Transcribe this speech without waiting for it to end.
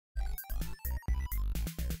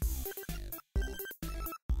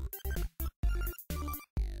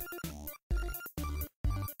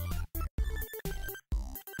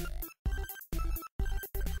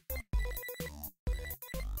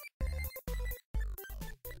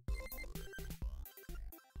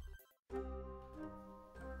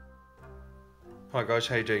Hi guys,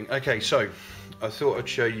 how you doing? Okay, so I thought I'd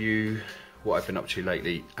show you what I've been up to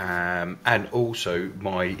lately, and also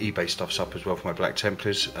my eBay stuff's up as well for my Black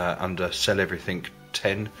Templars under Sell Everything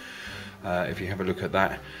 10. If you have a look at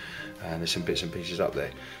that, and there's some bits and pieces up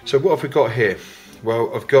there. So what have we got here?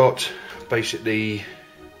 Well, I've got basically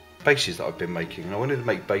bases that I've been making, and I wanted to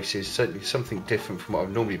make bases, certainly something different from what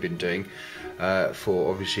I've normally been doing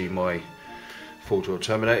for obviously my four-door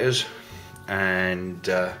Terminators,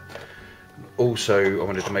 and also I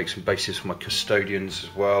wanted to make some bases for my Custodians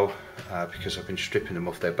as well, because I've been stripping them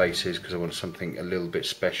off their bases because I wanted something a little bit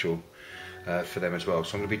special for them as well.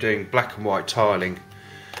 So I'm going to be doing black and white tiling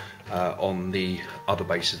on the other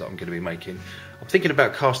bases that I'm going to be making. I'm thinking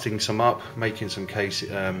about casting some up, making some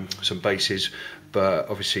bases, but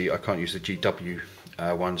obviously I can't use the GW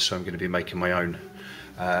ones, so I'm going to be making my own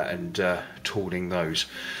and tooling those.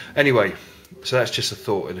 Anyway, so that's just a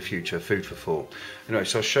thought in the future, food for thought. Anyway,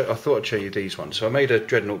 so I thought I'd show you these ones. So I made a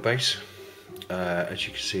Dreadnought base, as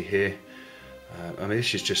you can see here. I mean,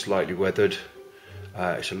 this is just lightly weathered.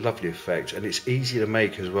 It's a lovely effect, and it's easy to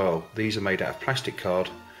make as well. These are made out of plastic card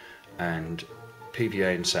and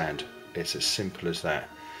PVA and sand. It's as simple as that.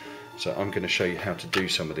 So I'm going to show you how to do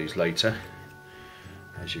some of these later.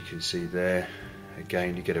 As you can see there,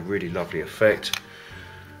 again you get a really lovely effect,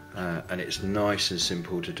 and it's nice and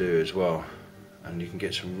simple to do as well, and you can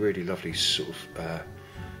get some really lovely sort of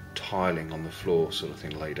tiling on the floor sort of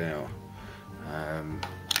thing laid out,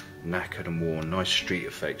 knackered and worn, nice street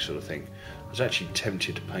effect sort of thing. I was actually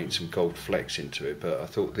tempted to paint some gold flecks into it, but I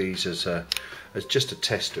thought these as just a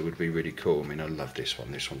tester would be really cool. I mean, I love this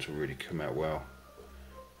one. This one's really come out well.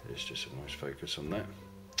 There's just a nice focus on that.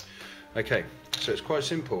 Okay, so it's quite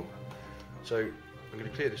simple. So I'm going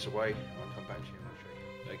to clear this away. I'll come back to you and I'll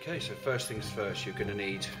show you. Okay, so first things first, you're going to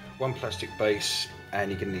need one plastic base,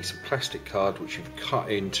 and you're going to need some plastic card which you've cut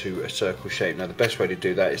into a circle shape. Now the best way to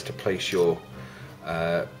do that is to place your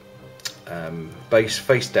base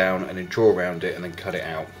face down and then draw around it and then cut it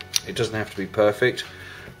out. It doesn't have to be perfect,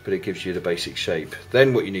 but it gives you the basic shape.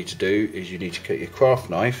 Then what you need to do is you need to get your craft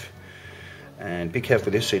knife, and be careful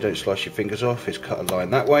with this so you don't slice your fingers off. Is cut a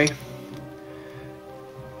line that way,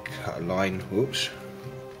 cut a line, whoops,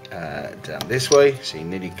 down this way. So you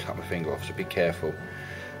nearly cut my finger off, so be careful.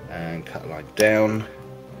 And cut a line down,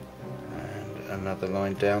 and another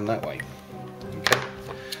line down that way. Okay.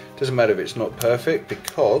 Doesn't matter if it's not perfect,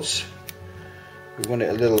 because we want it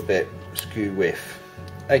a little bit skew width.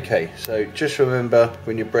 Okay, so just remember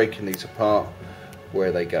when you're breaking these apart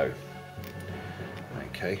where they go.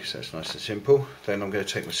 Okay, so that's nice and simple. Then I'm going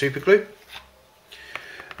to take my super glue,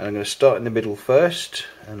 and I'm going to start in the middle first,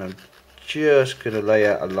 and I'm just going to lay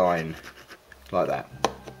out a line like that.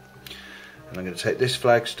 And I'm going to take this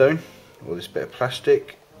flagstone, or this bit of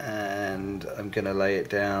plastic, and I'm going to lay it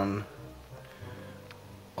down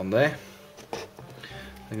on there.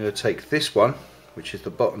 I'm going to take this one, which is the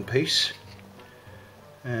bottom piece,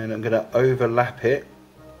 and I'm going to overlap it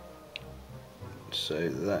so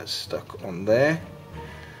that's stuck on there.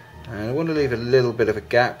 And I want to leave a little bit of a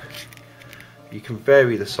gap. You can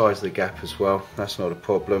vary the size of the gap as well, that's not a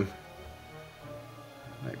problem.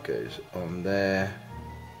 That goes on there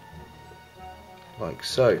like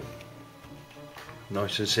so.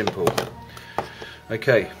 Nice and simple.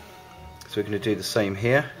 Okay, so we're going to do the same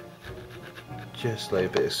here. Just lay a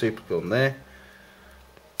bit of super glue on there.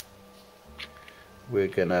 We're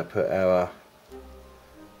going to put our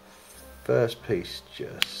first piece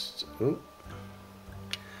just, so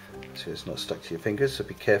it's not stuck to your fingers, so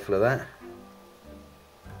be careful of that.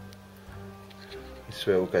 This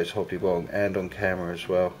way all goes hobbly-wong, and on camera as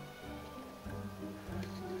well.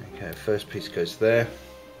 Okay, first piece goes there.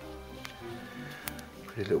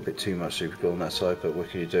 Put a little bit too much super glue on that side, but what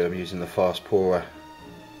can you do? I'm using the fast pourer.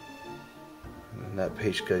 And that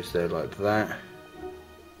piece goes there like that.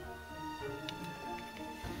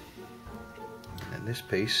 And this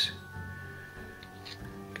piece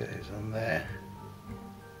goes on there.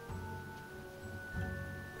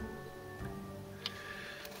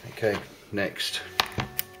 Okay, next.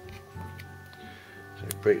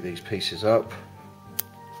 So break these pieces up.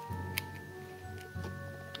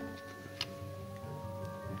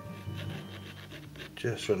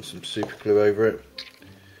 Just run some super glue over it.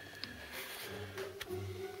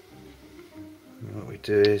 And what we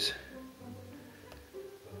do is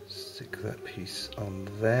stick that piece on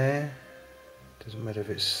there. Doesn't matter if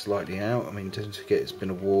it's slightly out. I mean, don't forget it's been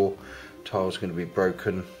a war. Tile's going to be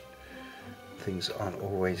broken. Things aren't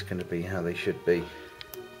always going to be how they should be.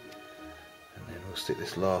 And then we'll stick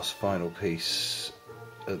this last final piece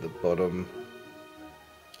at the bottom,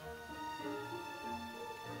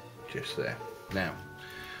 just there. Now,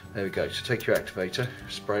 There we go. So take your activator,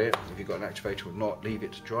 spray it. If you've got an activator or not, leave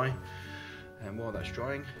it to dry. And while that's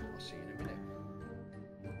drying, I'll see you in a minute.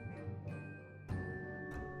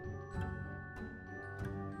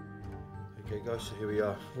 Okay guys, so here we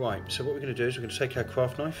are. Right, so what we're going to do is we're going to take our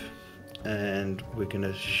craft knife and we're going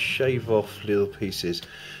to shave off little pieces.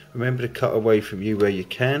 Remember to cut away from you where you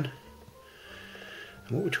can.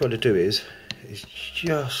 And what we're trying to do is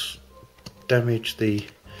just damage the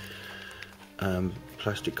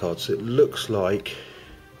plastic card, so it looks like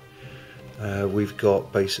we've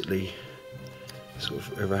got basically sort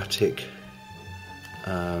of erratic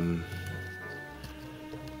what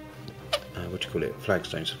do you call it,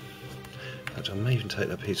 flagstones. I may even take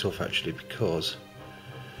that piece off actually, because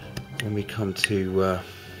when we come to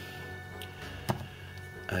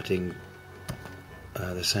adding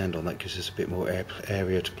the sand on, that gives us a bit more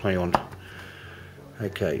area to play on.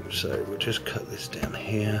 Okay, so we'll just cut this down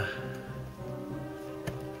here.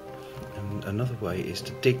 And another way is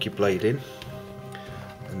to dig your blade in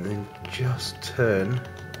and then just turn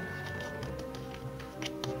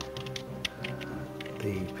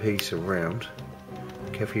the piece around.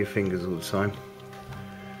 Careful your fingers all the time.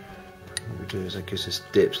 What we do is that gives us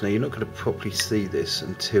dips. Now you're not going to properly see this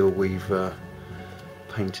until we've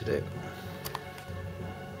painted it.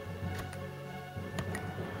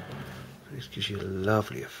 This gives you a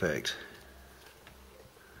lovely effect.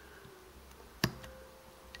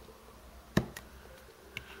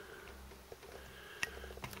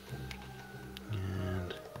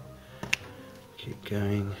 And keep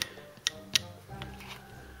going.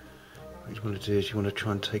 What you want to do is you want to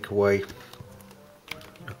try and take away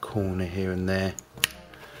a corner here and there,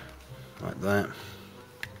 like that.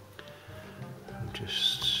 And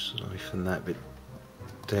just siphon that bit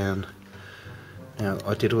down. Now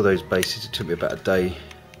I did all those bases, it took me about a day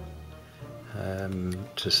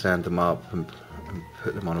to sand them up and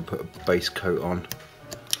put them on and put a base coat on.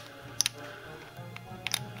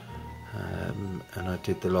 And I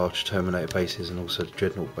did the large Terminator bases and also the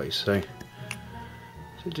Dreadnought base, so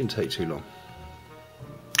it didn't take too long.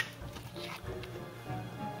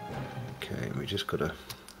 Okay, we just got to,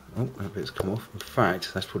 oh, that bit's come off. In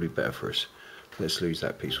fact, that's probably better for us. Let's lose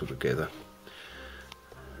that piece altogether.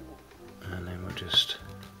 And then we'll just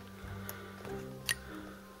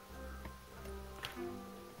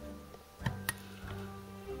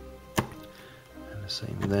and the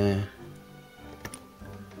same there.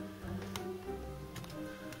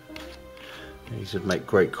 These would make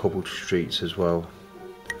great cobbled streets as well.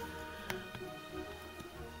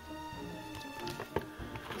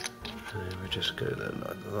 And we just go there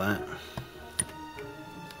like that.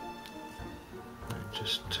 And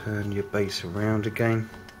just turn your base around again.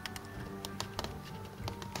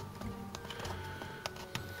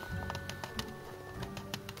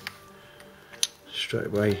 Straight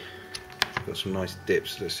away, got some nice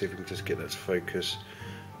dips. Let's see if we can just get that to focus.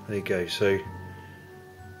 There you go. So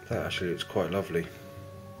that actually looks quite lovely.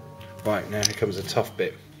 Right, now here comes the tough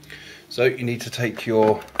bit. So you need to take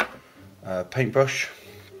your paintbrush.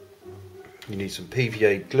 You need some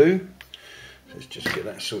PVA glue. Let's just get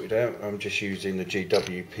that sorted out. I'm just using the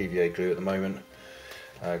GW PVA glue at the moment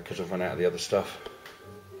because I've run out of the other stuff.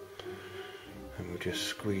 And we'll just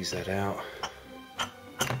squeeze that out.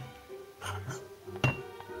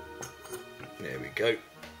 There we go.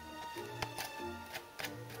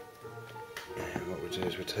 And what we'll do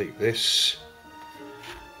is we'll take this,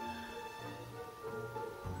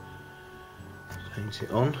 paint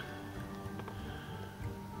it on.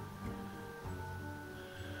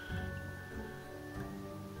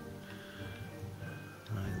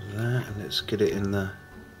 Like that, and let's get it in the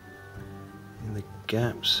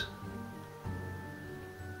gaps.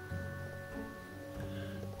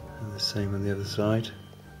 And the same on the other side.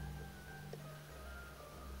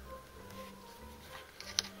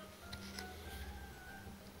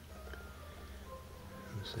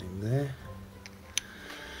 Same there.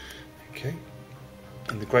 Okay.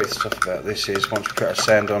 And the great stuff about this is once we put our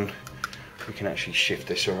sand on, we can actually shift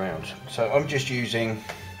this around. So I'm just using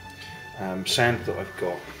sand that I've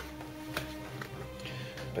got.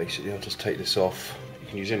 Basically, I'll just take this off. You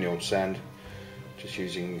can use any old sand. Just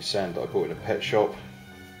using sand that I bought in a pet shop.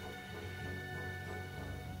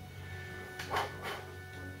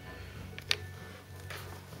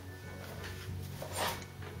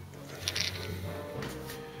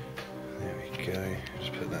 Go,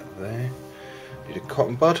 just put that there. Need a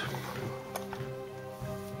cotton bud.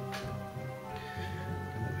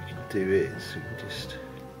 And what we can do is we can just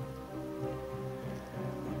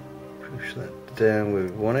push that down where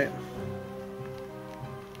we want it.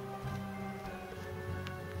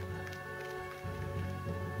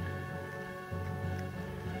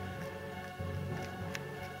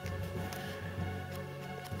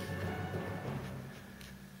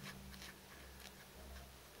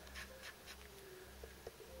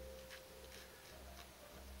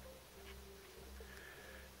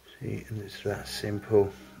 See, and it's that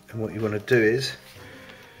simple. And what you want to do is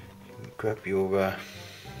grab your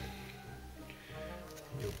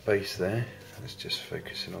base there. Let's just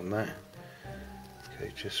focusing on that.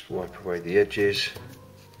 Okay, just wipe away the edges.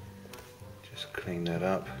 Just clean that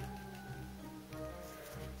up.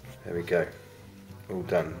 There we go. All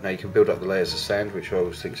done. Now you can build up the layers of sand, which I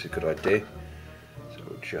always think is a good idea. So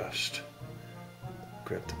we'll just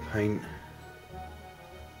grab the paint.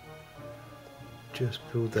 Just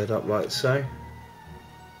build that up like so.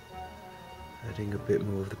 Adding a bit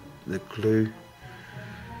more of the glue.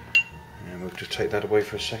 And we'll just take that away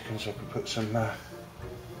for a second so I can put some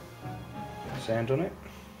sand on it.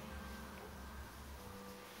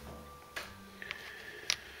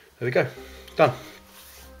 There we go, done.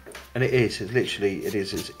 And it is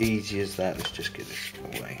as easy as that. Let's just get this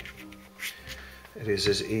away. It is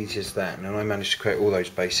as easy as that. And I managed to create all those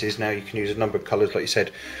bases. Now you can use a number of colours,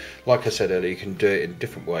 like I said earlier, you can do it in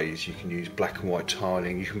different ways. You can use black and white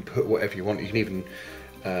tiling, you can put whatever you want. You can even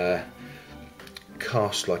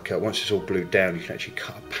cast once it's all glued down, you can actually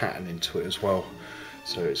cut a pattern into it as well.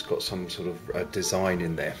 So it's got some sort of design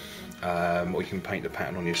in there. Or you can paint the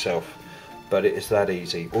pattern on yourself. But it is that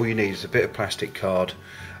easy. All you need is a bit of plastic card,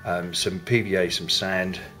 some PVA, some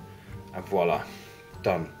sand, and voila,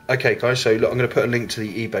 done. Okay guys, so look, I'm going to put a link to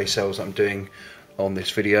the eBay sales that I'm doing on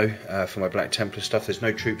this video for my Black Templar stuff. There's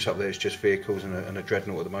no troops up there, it's just vehicles and a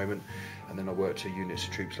dreadnought at the moment, and then I'll work to units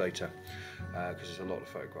of troops later because there's a lot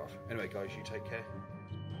to photograph. Anyway guys, you take care.